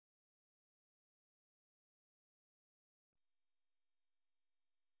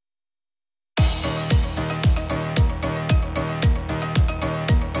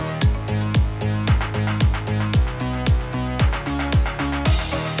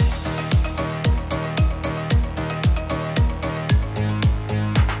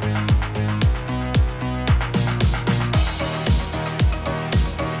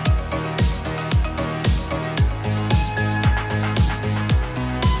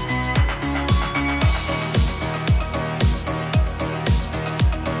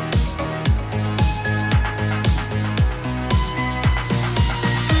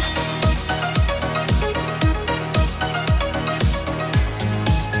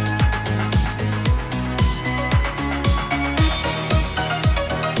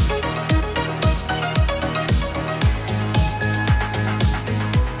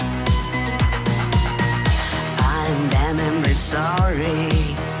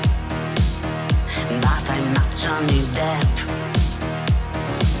Johnny Depp.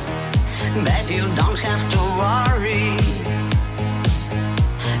 But you don't have to worry,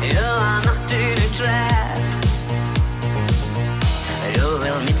 you are not in a trap. You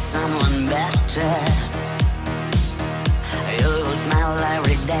will meet someone better, you will smile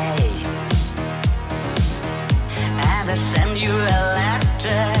every day. And I send you a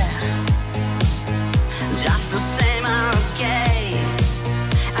letter just to say I'm okay.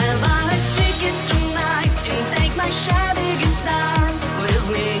 I buy a ticket tonight and take my shabby guitar with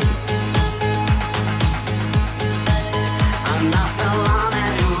me. I'm not alone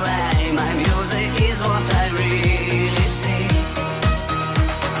anyway, my music is what I really see.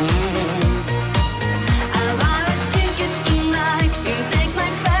 I buy a ticket tonight and take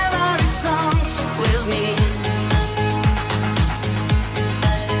my favorite songs with me.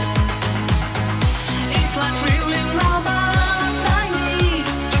 It's like really love, but I need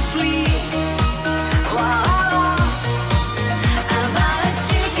to flee. Whoa. I buy a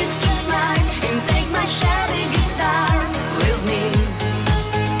ticket tonight and take my shabby guitar with me.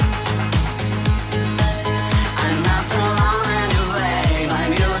 I'm not alone anyway, my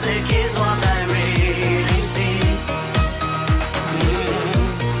music is what I really see.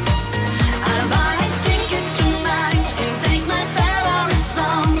 I buy a ticket tonight and take my favorite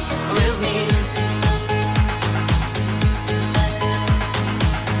songs with me.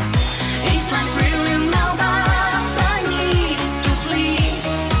 It's like really now, but I need to flee.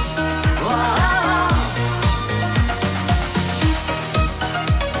 Whoa.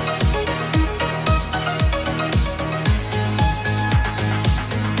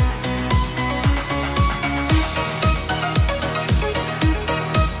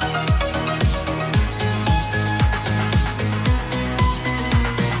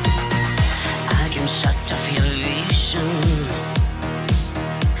 I can shut off your vision.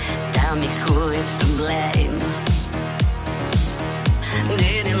 Tell me who is to blame.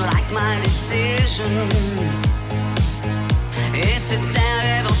 Didn't like my decision. It's a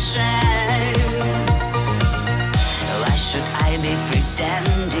terrible shame. Why should I be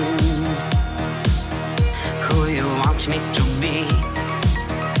pretending who you want me to be?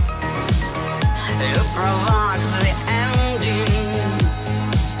 You provoke the ending.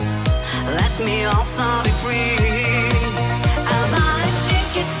 Let me also be free. I buy a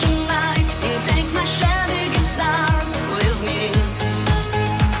ticket tonight and take my shabby guitar with me.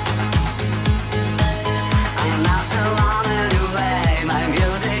 I'm not alone anyway, my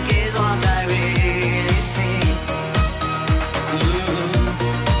music is what I really see.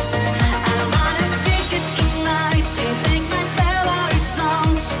 I buy a ticket tonight and take my favorite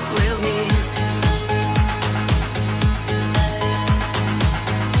songs with me.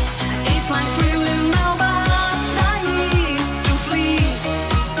 It's like really now, but I need to flee.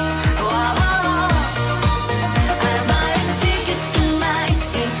 Whoa. I buy a ticket tonight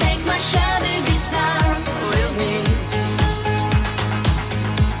and take my shabby guitar with me.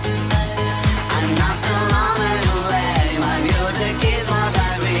 I'm not alone anyway, my music is what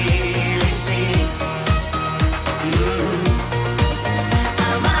I really see.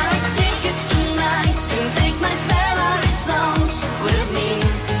 I buy a ticket tonight and take my favorite songs with me.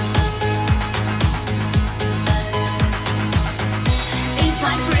 It's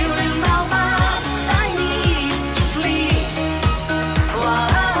like really now, but I need to flee.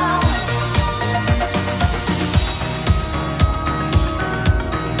 Whoa.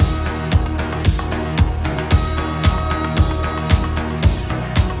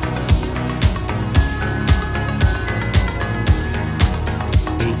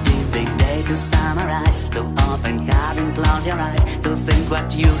 It is the day to summarize, to open heart and close your eyes, to think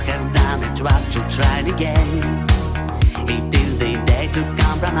what you have done and what to try again. It is the day to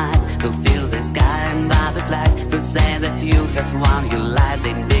compromise, to feel the sky and butterflies, to say that you have won your life,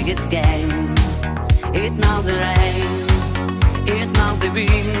 the biggest game. It's not the rain, it's not the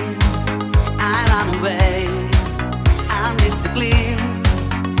wind. I run away, I'm disciplined.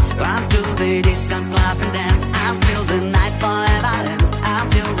 Run to the disco club and dance until the night forever ends.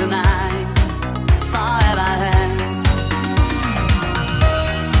 Until the night forever ends.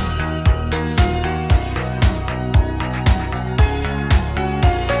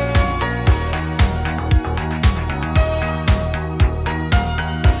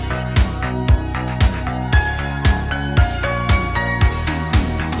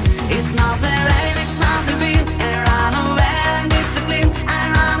 It's not the rain, it's not the wind. I run away, I'm disciplined. I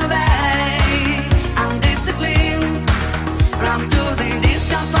run away.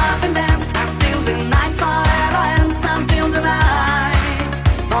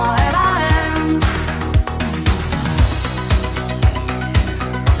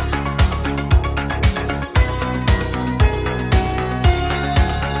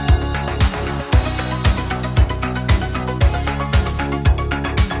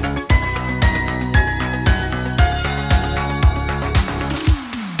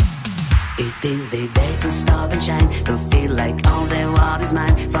 It is the day to stop and shine, to feel like all the world is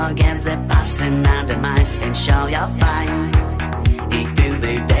mine. Forget the past and undermine, and show you're fine. It is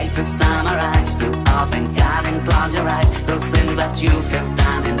the day to summarize, to open heart and close your eyes, to think what you have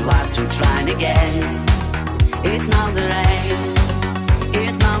done and what to try again. It's not the rain,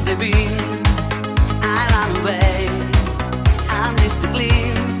 it's not the wind. I run away, I'm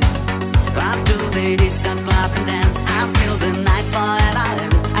disciplined. Run to the disco club and dance until the night forever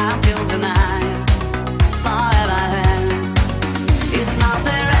ends. Until the night forever ends. It's not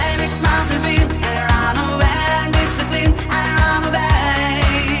the rain, it's not the wind. I run away, I'm disciplined. I run away,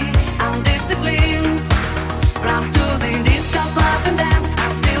 I'm disciplined. Run to the disco club and dance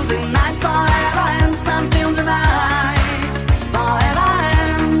until the night forever ends. Until the night forever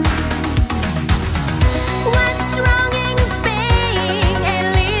ends. What's wrong in being a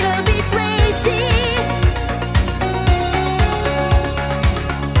little bit crazy?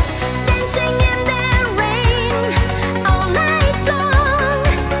 Dancing in the rain all night long.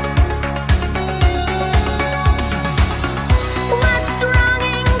 What's wrong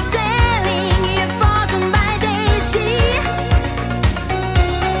in telling you're forgotten by Daisy?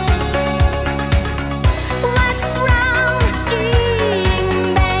 What's wrong in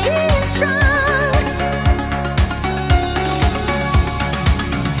being strong?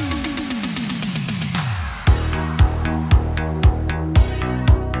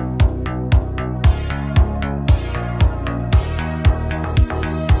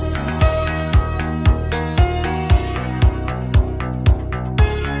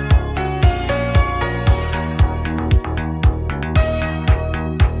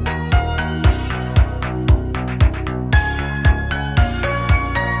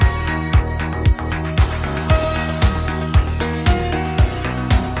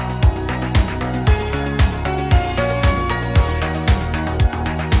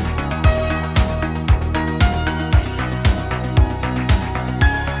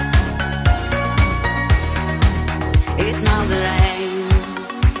 It's not the rain,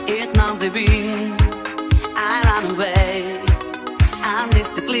 it's not the wind. I run away, I'm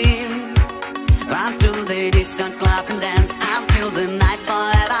disciplined. Run to the disco club and dance until the night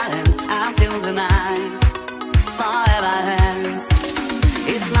forever ends. Until the night forever ends.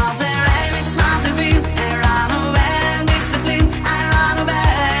 It's not the rain, it's not the wind. I run away, I'm disciplined. I run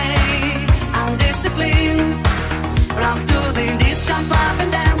away, I'm disciplined. Run to the disco club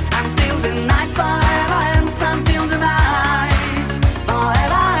and dance until the night forever ends. Until the night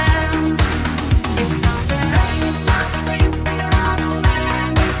forever ends. It's not the rain, it's not the wind. I run away,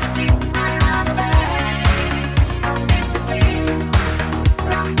 I'm disciplined. I run away, I'm disciplined.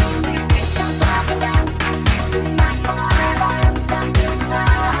 Run to the disco club and dance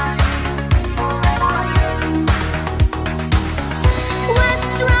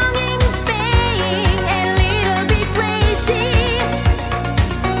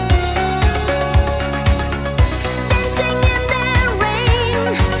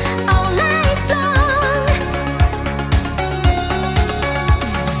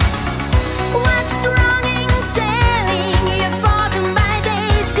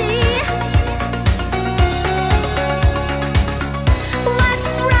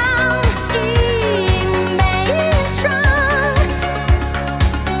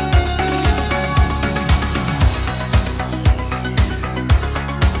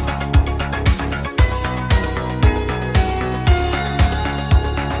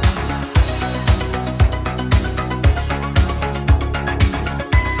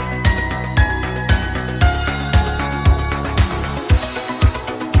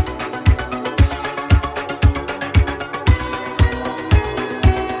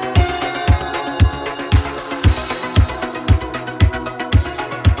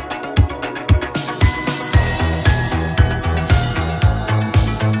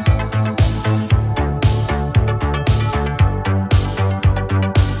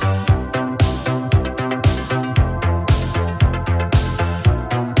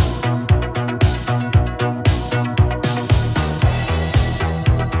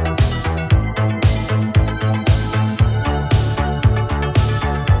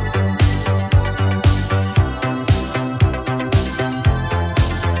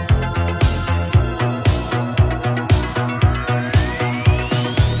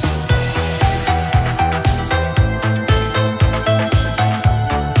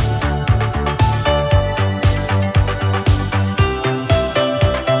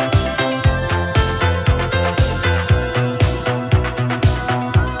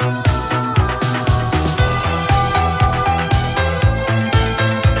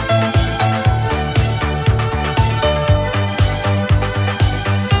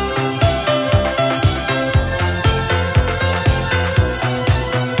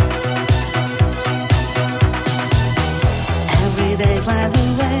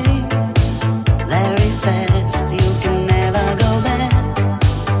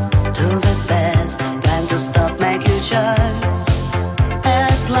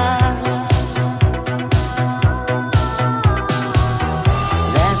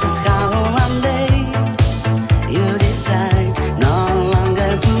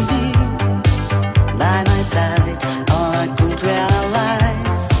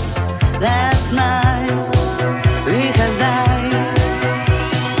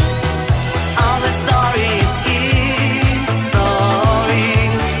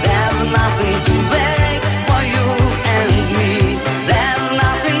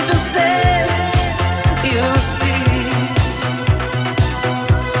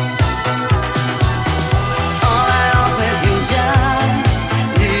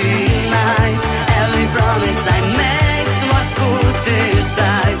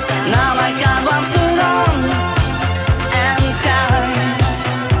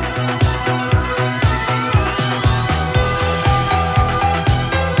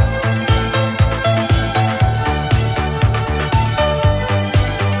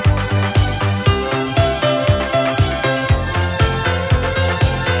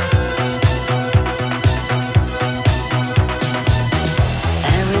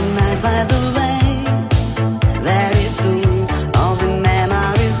by the way. Very soon, all the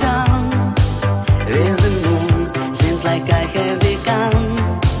memories gone. With the moon, seems like I have become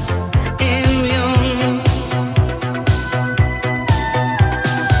immune.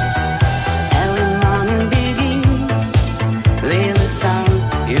 Every morning begins with a sound.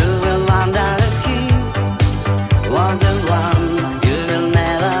 You will wonder if he was the one. You will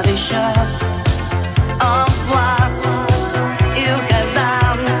never be sure of what you have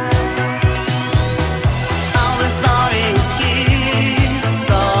done. All the story is his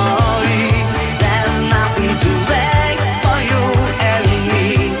story. There's nothing to beg for you and me.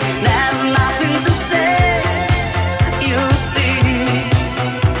 There's nothing to say, you see.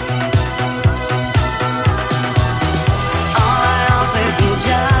 All I offered to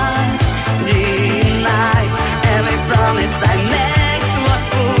just deny every promise I made was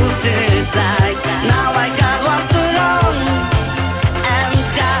put aside. Now I got what's wrong and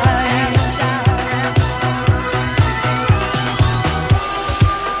hide.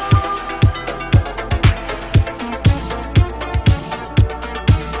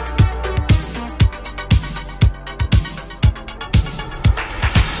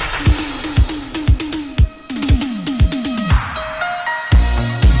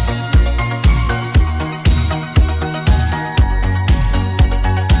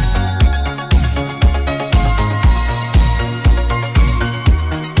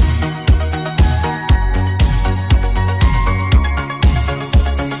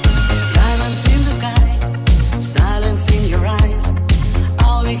 Diamonds in the sky, silence in your eyes.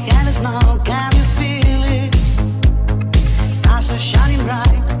 All we have is now, can you feel it? Stars are shining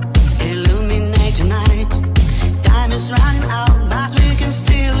bright, illuminate tonight. Time is running out, but we can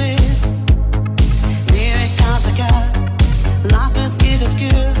steal it. Miracles occur, laughers give us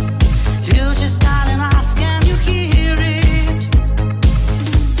cure. Future's calling us, can you hear it?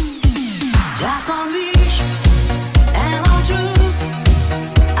 Just one wish and one truth.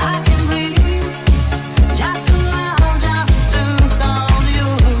 I can breathe, just to love, just to hold you.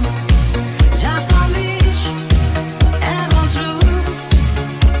 Just one wish and one truth.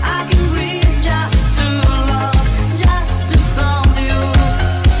 I can breathe, just to love, just to hold you.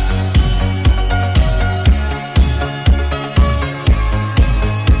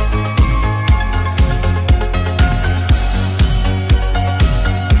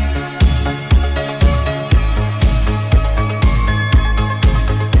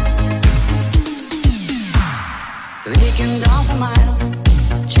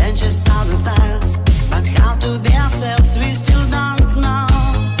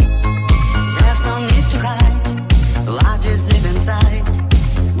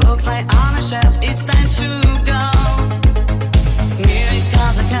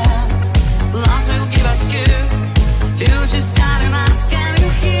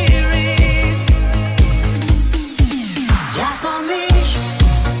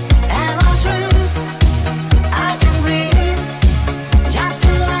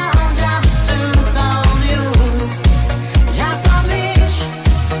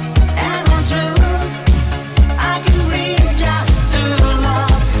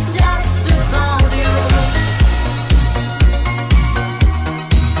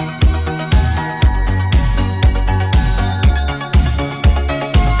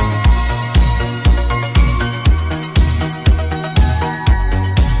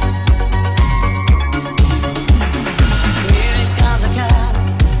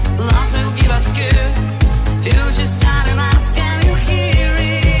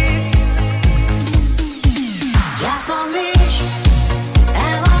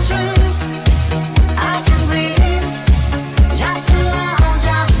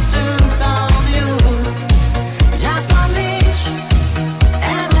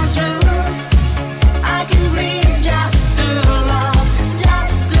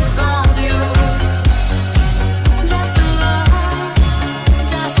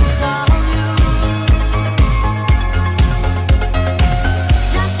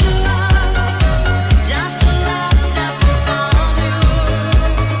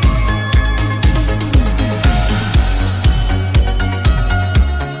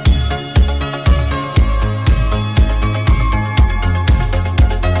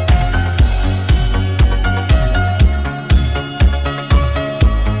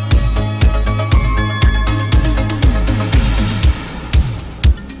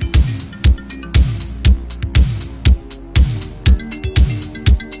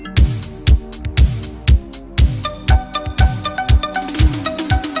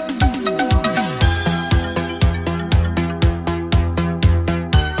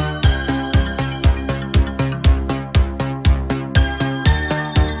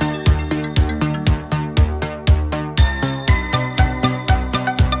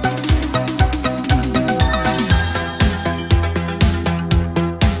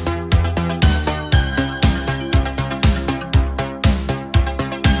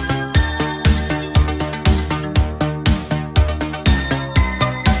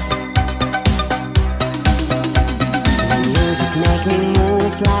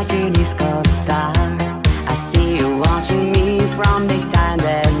 like a disco star. I see you watching me from behind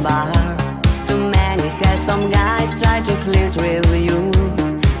the bar. Too many handsome guys try to flirt with you,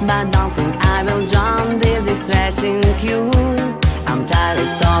 but don't think I will join this distressing queue. I'm tired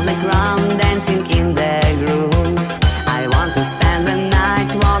of the crowd dancing in the groove. I want to spend the night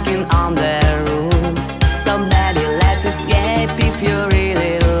walking on the roof. So baby, let's escape if you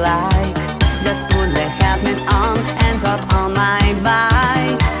really like. Just put the helmet on and hop on my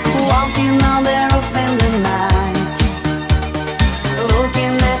bike. Walking on the roof in the night,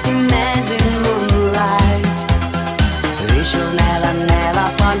 looking at the amazing moonlight. We should never, never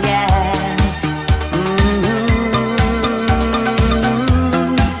forget.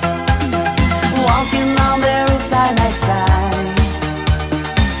 Walking on the roof side by side,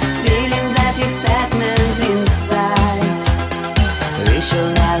 feeling that excitement inside. We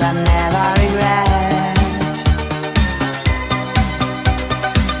should never, never regret.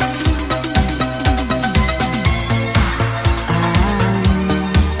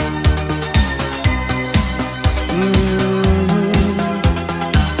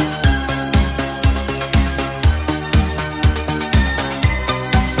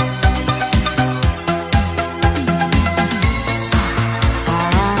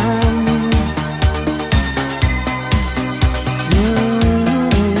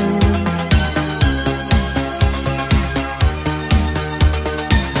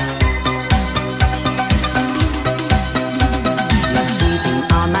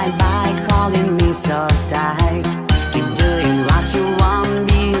 So tight, keep doing what you want,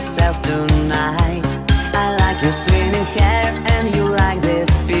 be yourself tonight. I like your swinging hair and you like the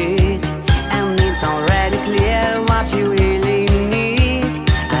speed, and it's already clear what you really need.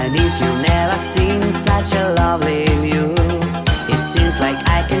 I bet you've never seen such a lovely view. It seems like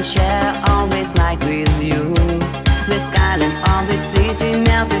I can share all this night with you. The skylines of the city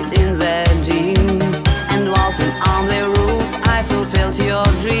melted in the dream, and walking on the roof I fulfilled your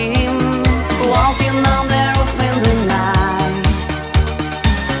dream. Walking on the roof in the night,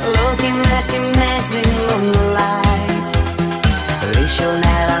 looking at the amazing moonlight. We shall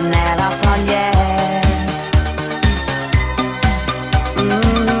never, never forget.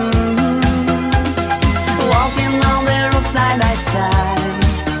 Walking on the roof side by side,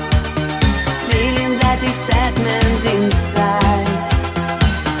 feeling that excitement inside.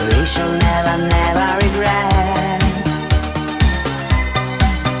 We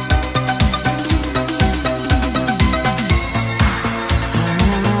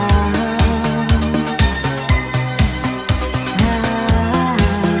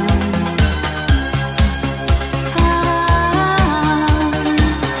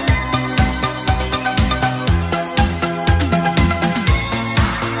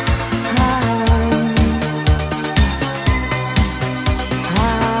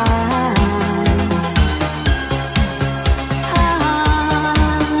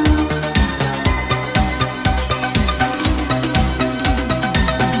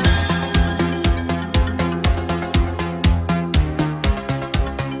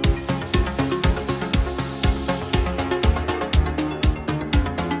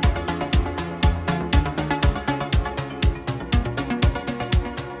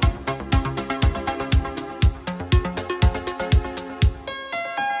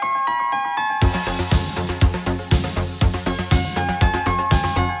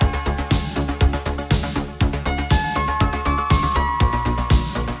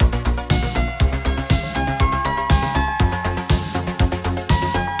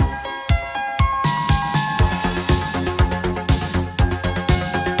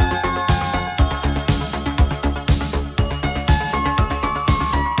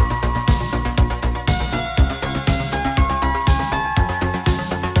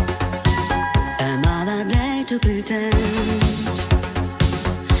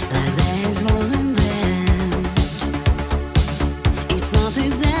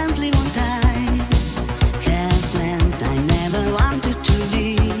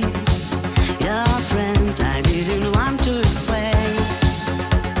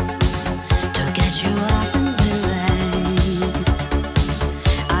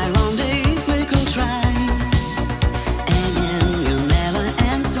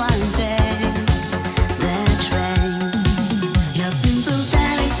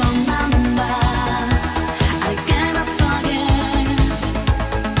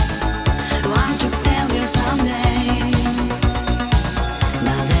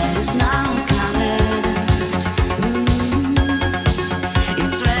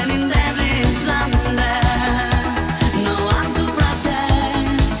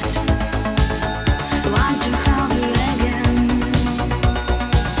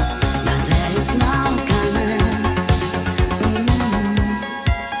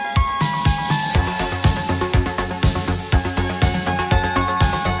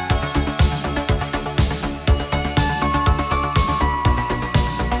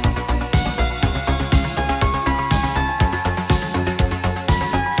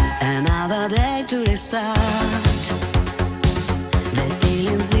try to restart the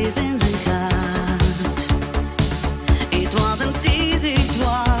feelings deep in the heart. It wasn't easy, it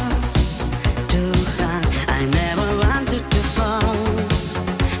was too hard. I never wanted to fall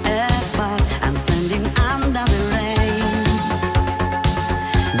apart. I'm standing under the rain.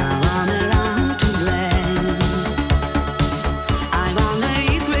 Now I'm around to blame. I wonder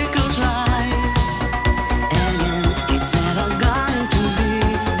if we could try again. It's never going to be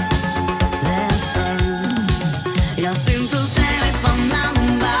the same.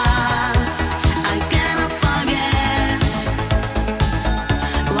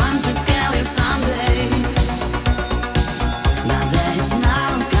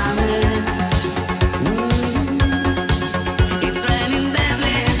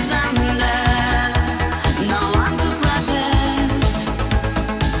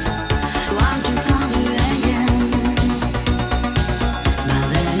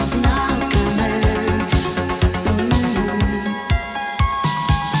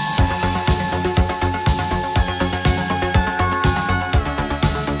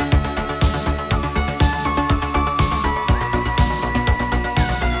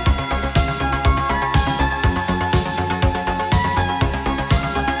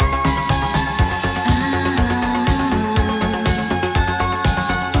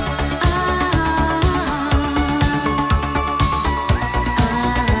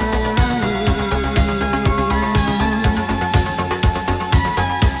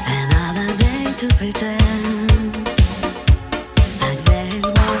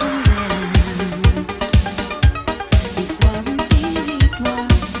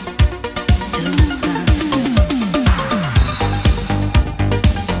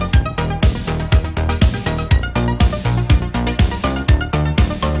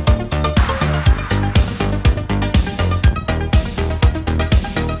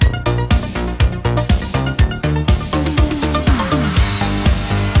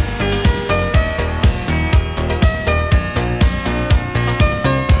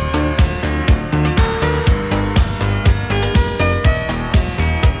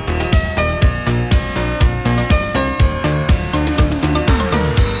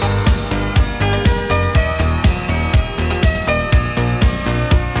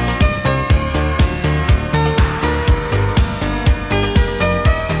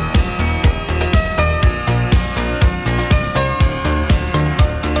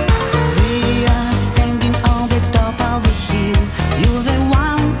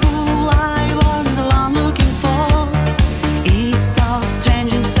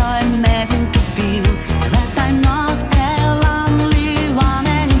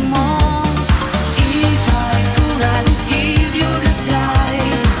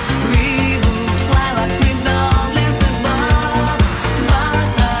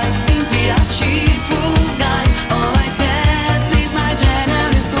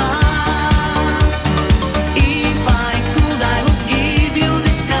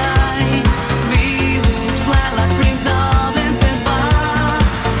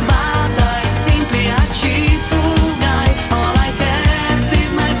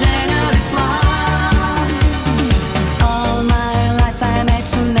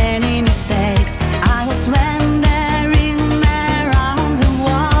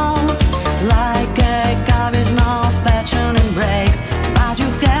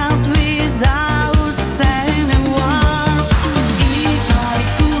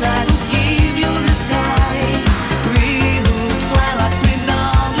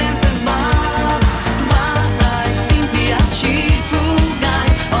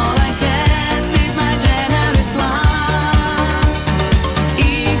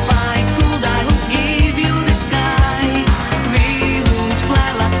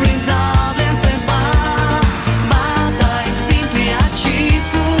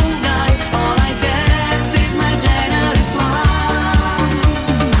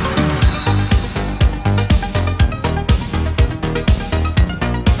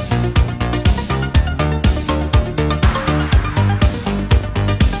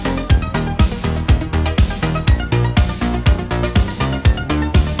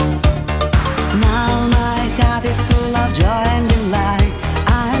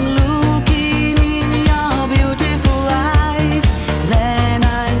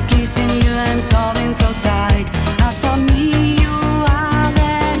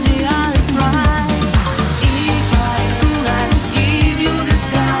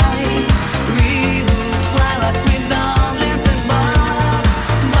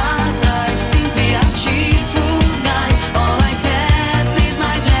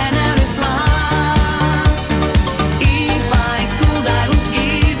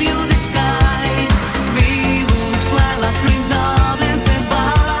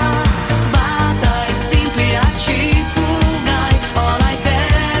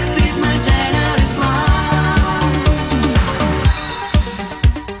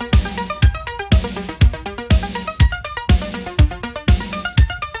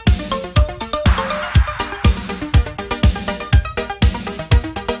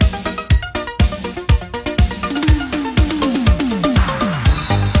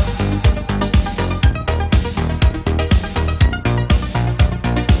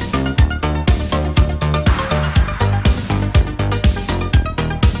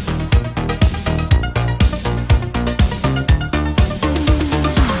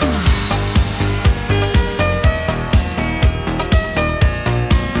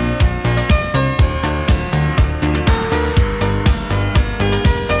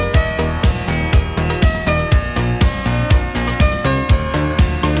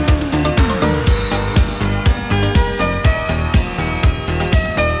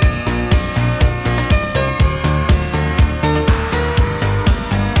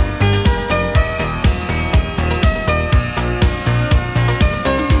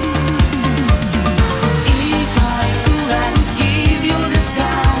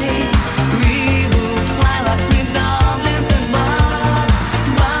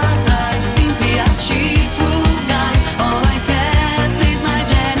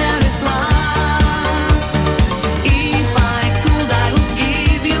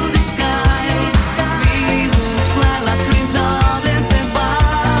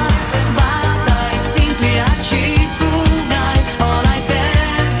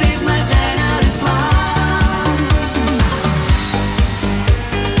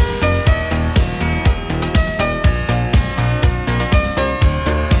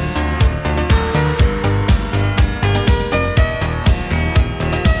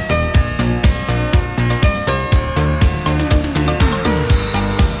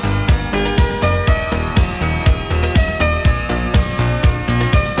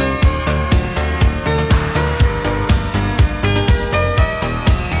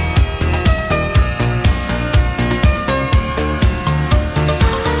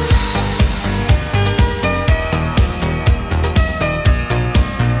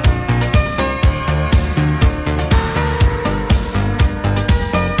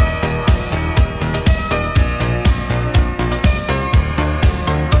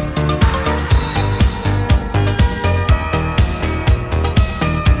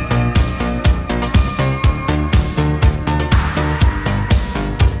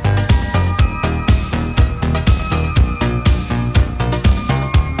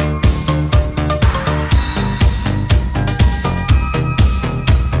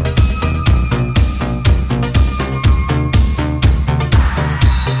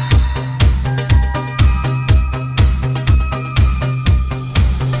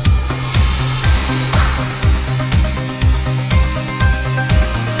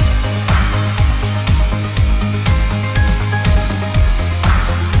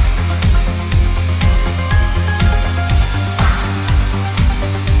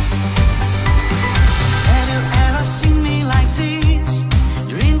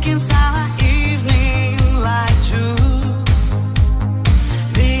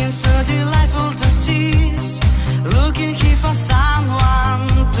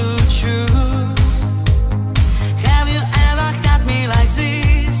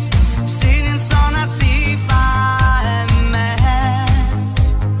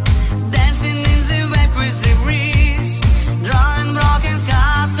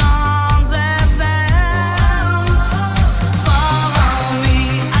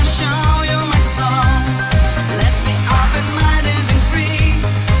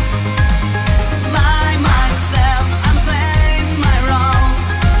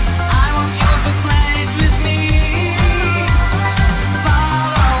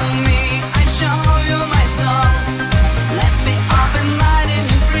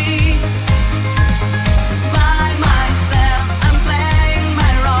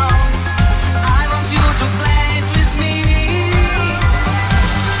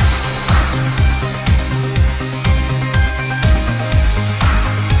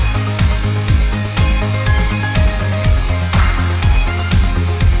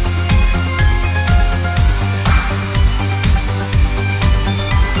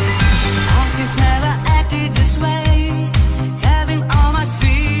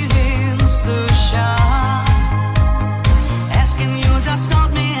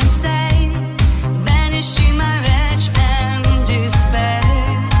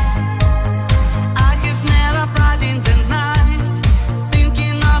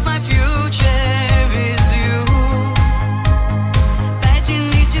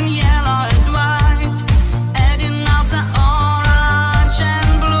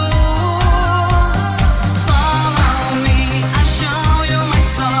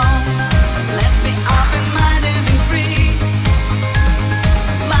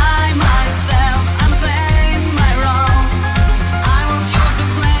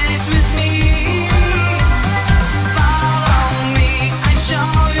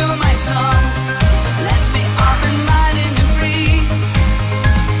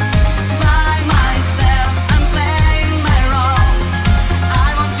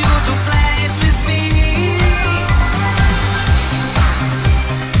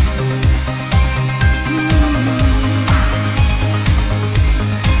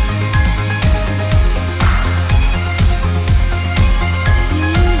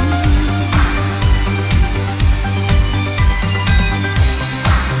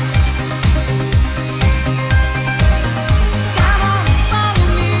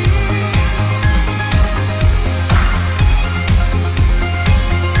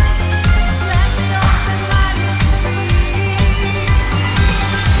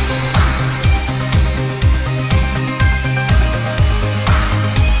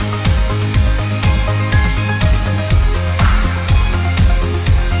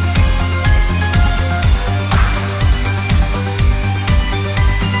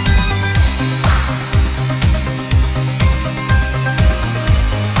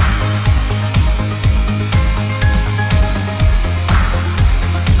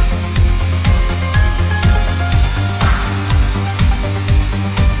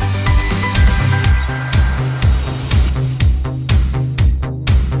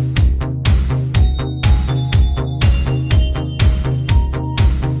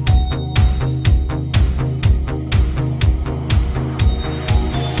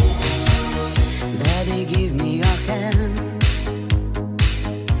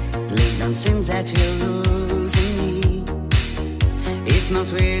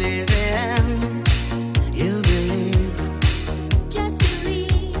 sweet is the end. You believe, Just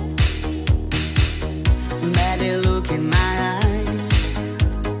believe. baby, look in my eyes.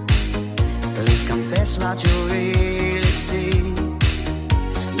 Please confess what you really see.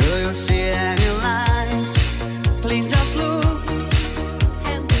 Do you see any lies? Please just look.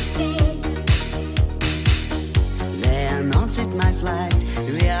 And we see. They announced my flight.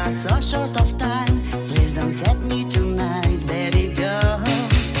 We are so short of time. Please don't hit me tonight, baby girl.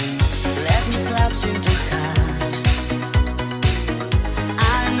 Let me collapse into heart.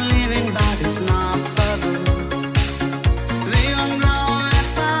 I'm leaving, but it's not for good. We won't grow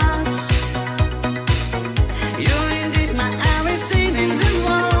apart. You indeed my everything in the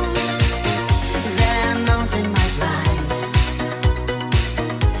world. They announced my flight.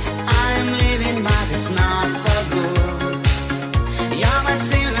 I'm leaving, but it's not for good. You're my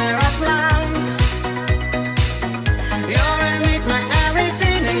silver of life. You're indeed my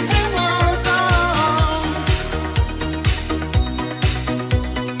everything in the world. Oh.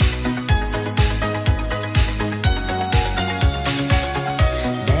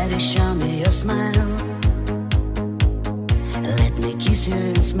 Baby, show me your smile. Let me kiss you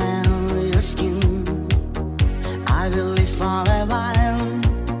and smell your skin. I will live for a while.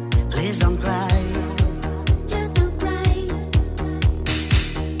 Please don't cry. Just don't cry.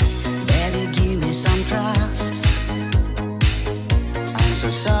 Baby, give me some trust. I'm so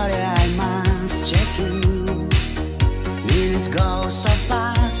sorry, I must check in. Minutes go so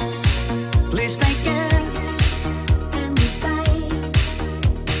fast. Please take care. And we fight.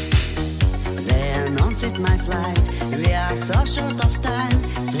 They announced my flight. We are so short of time.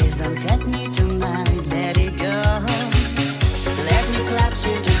 Please don't hit me tonight, baby girl. Let me collapse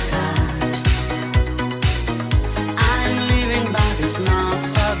you to heart. I'm leaving, but it's not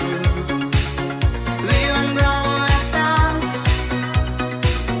for good. We won't grow apart.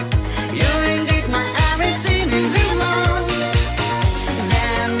 You're indeed my everything in the world. They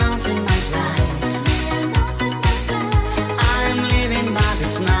announced my flight. I'm leaving, but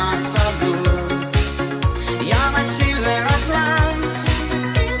it's not for good. You're my silver of life.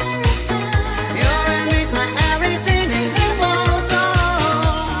 You're indeed my everything in the world. Oh.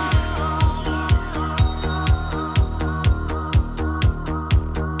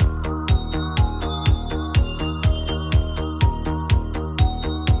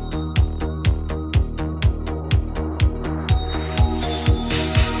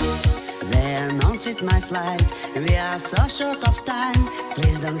 They announced my flight. We are so short of time.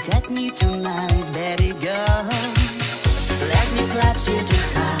 Please don't hit me tonight, baby girl. Let me collapse you to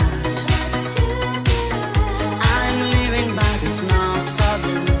heart. I'm leaving, but it's not for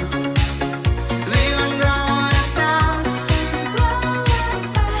good. We won't grow apart.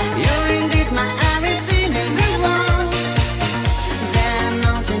 You're indeed my everything in the world. They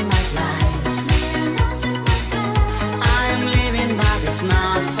announced my flight. I'm leaving, but it's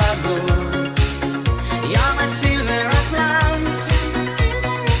not for good. You're my silver of life.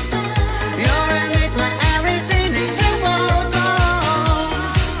 You're indeed my everything in the world. Oh.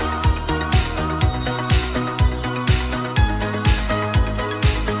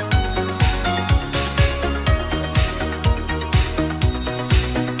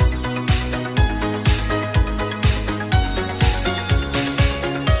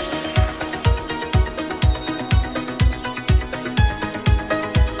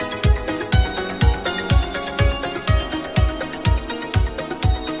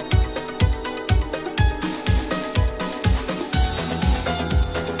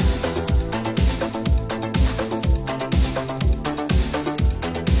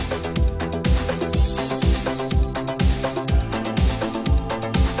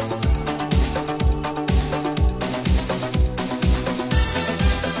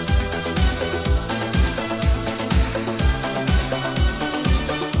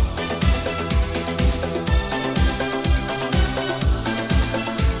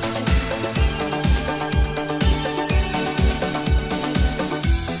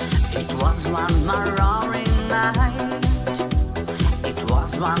 It was one more roaring night. It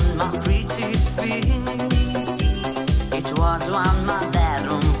was one more pretty thing. It was one more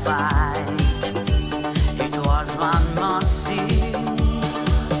bedroom fight. It was one more scene.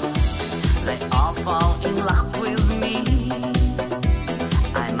 They all fall in love with me.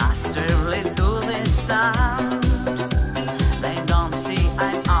 I must really do this stunt. They don't see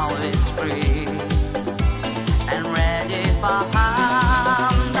I'm always free and ready for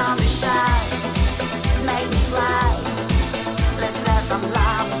harm. Don't be shy, make me fly. Let's have some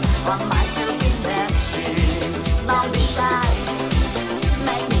love on my silky bed sheets. Don't be shy,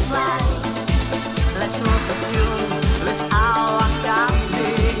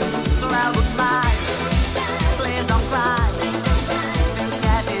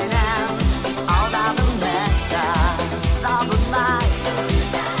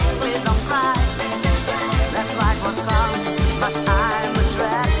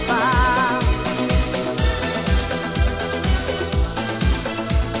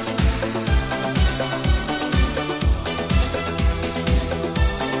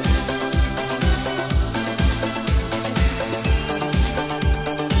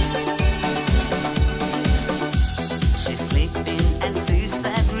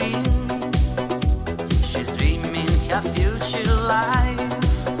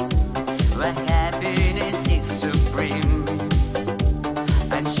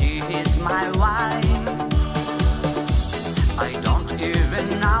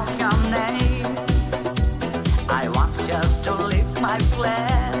 screaming out your name. I want you to lift my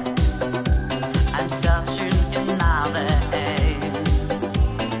flag. I'm searching another aim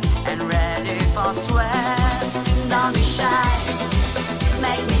and ready for sweat. Don't be shy,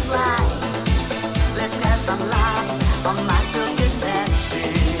 make me fly. Let's get some love on my silky bed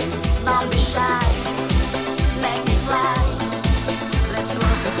sheets. Don't be shy, make me fly. Let's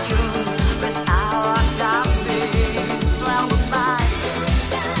work with you with our heartbeats. Well, goodbye.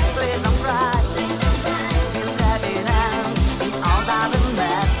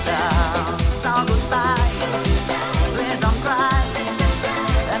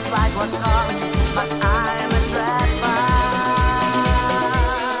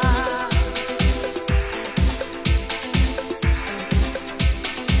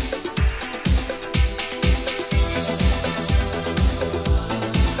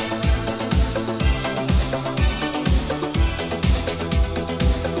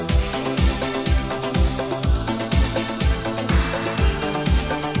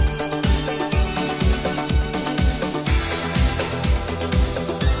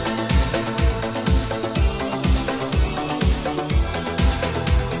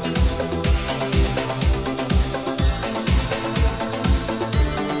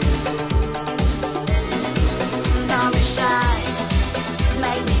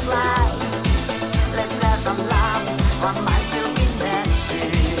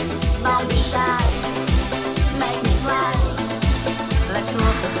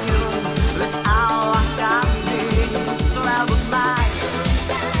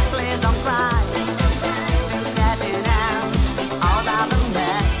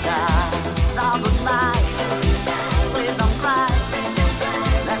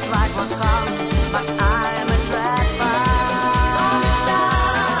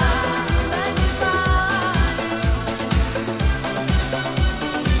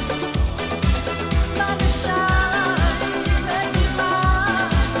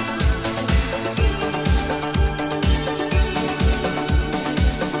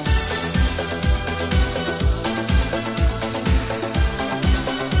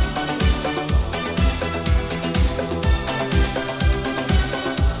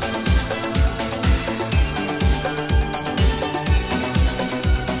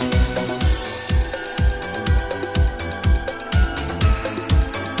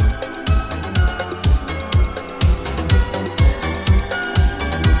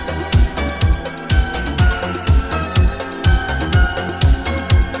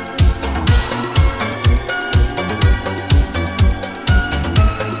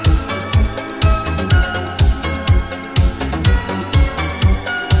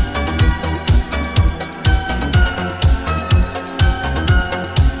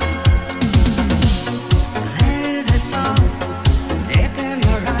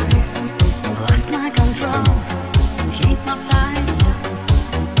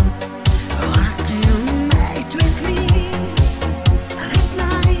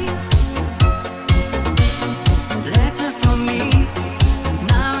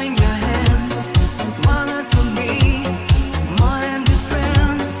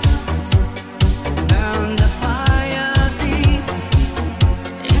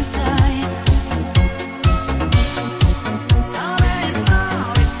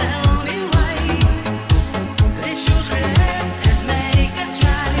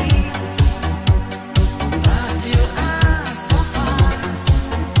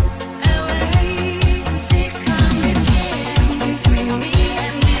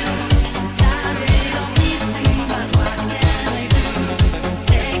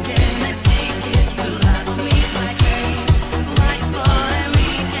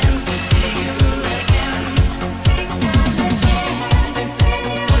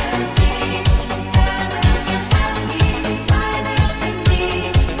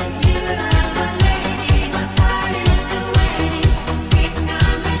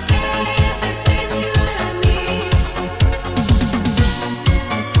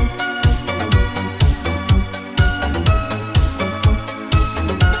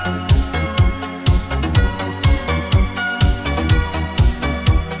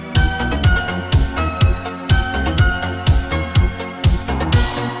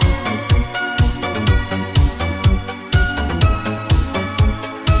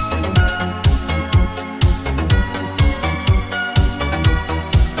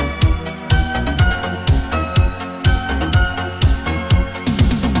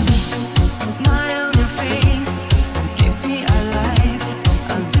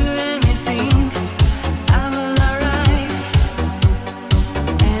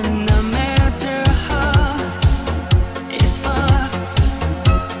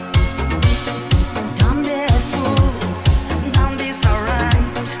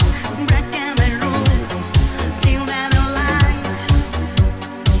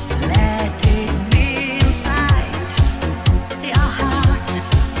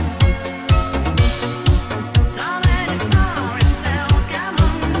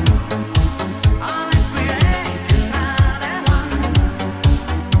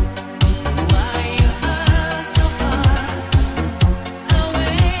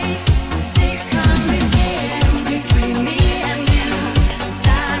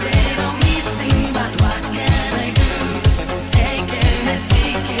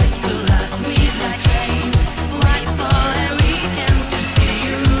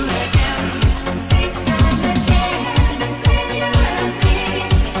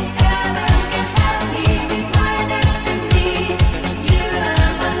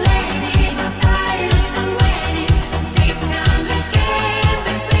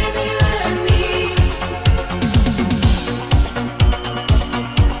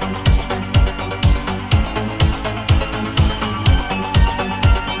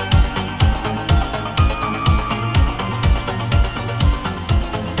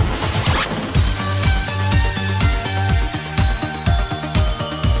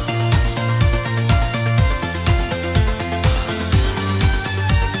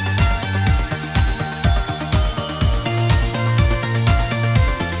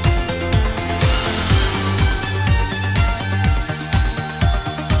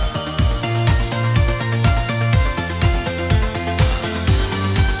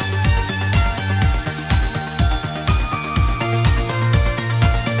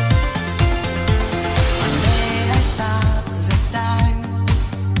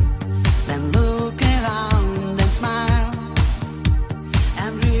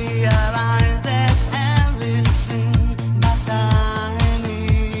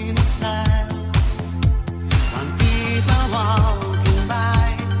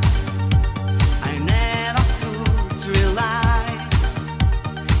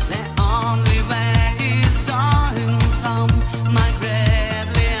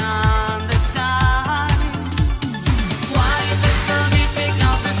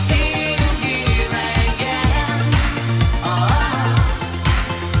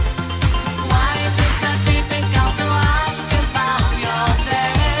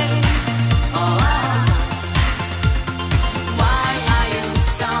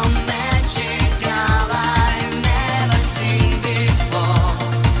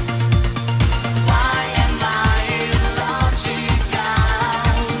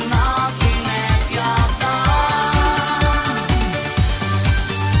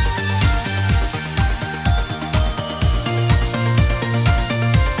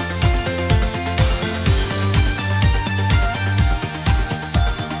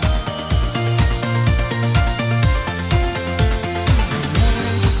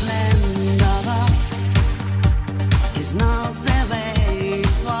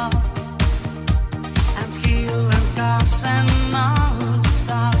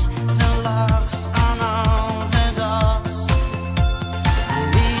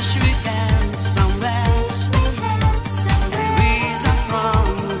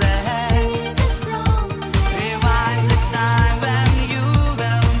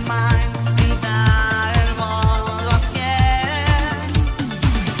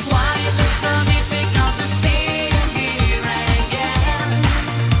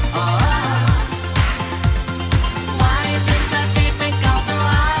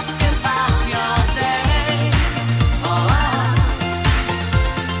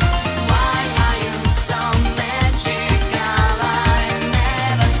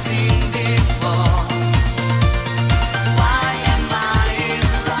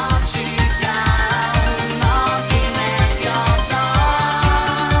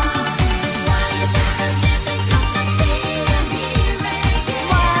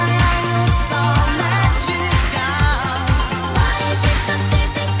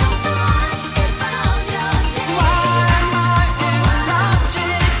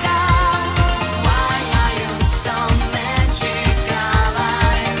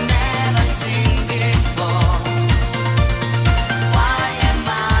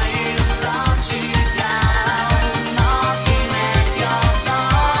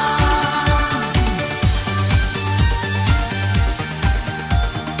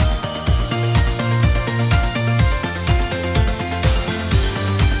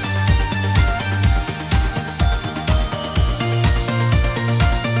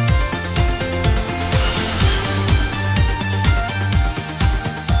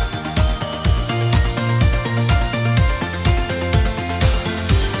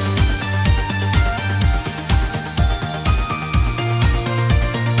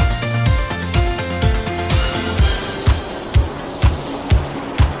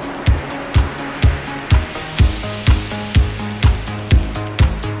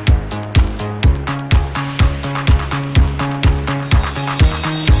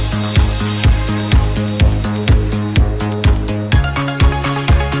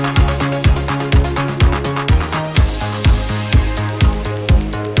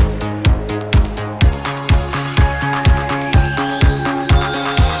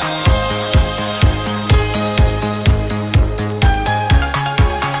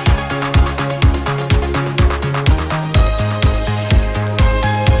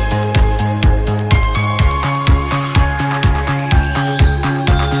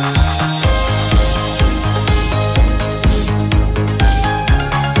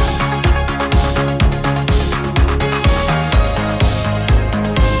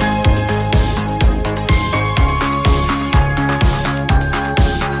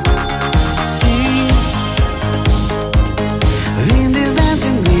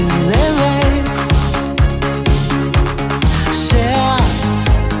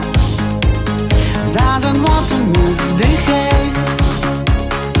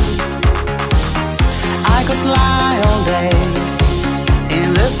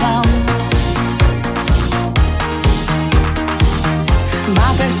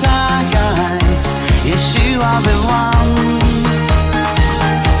 skies. Yes, you are the one.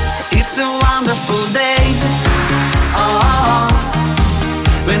 It's a wonderful day, oh,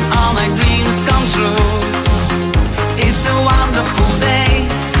 when all my dreams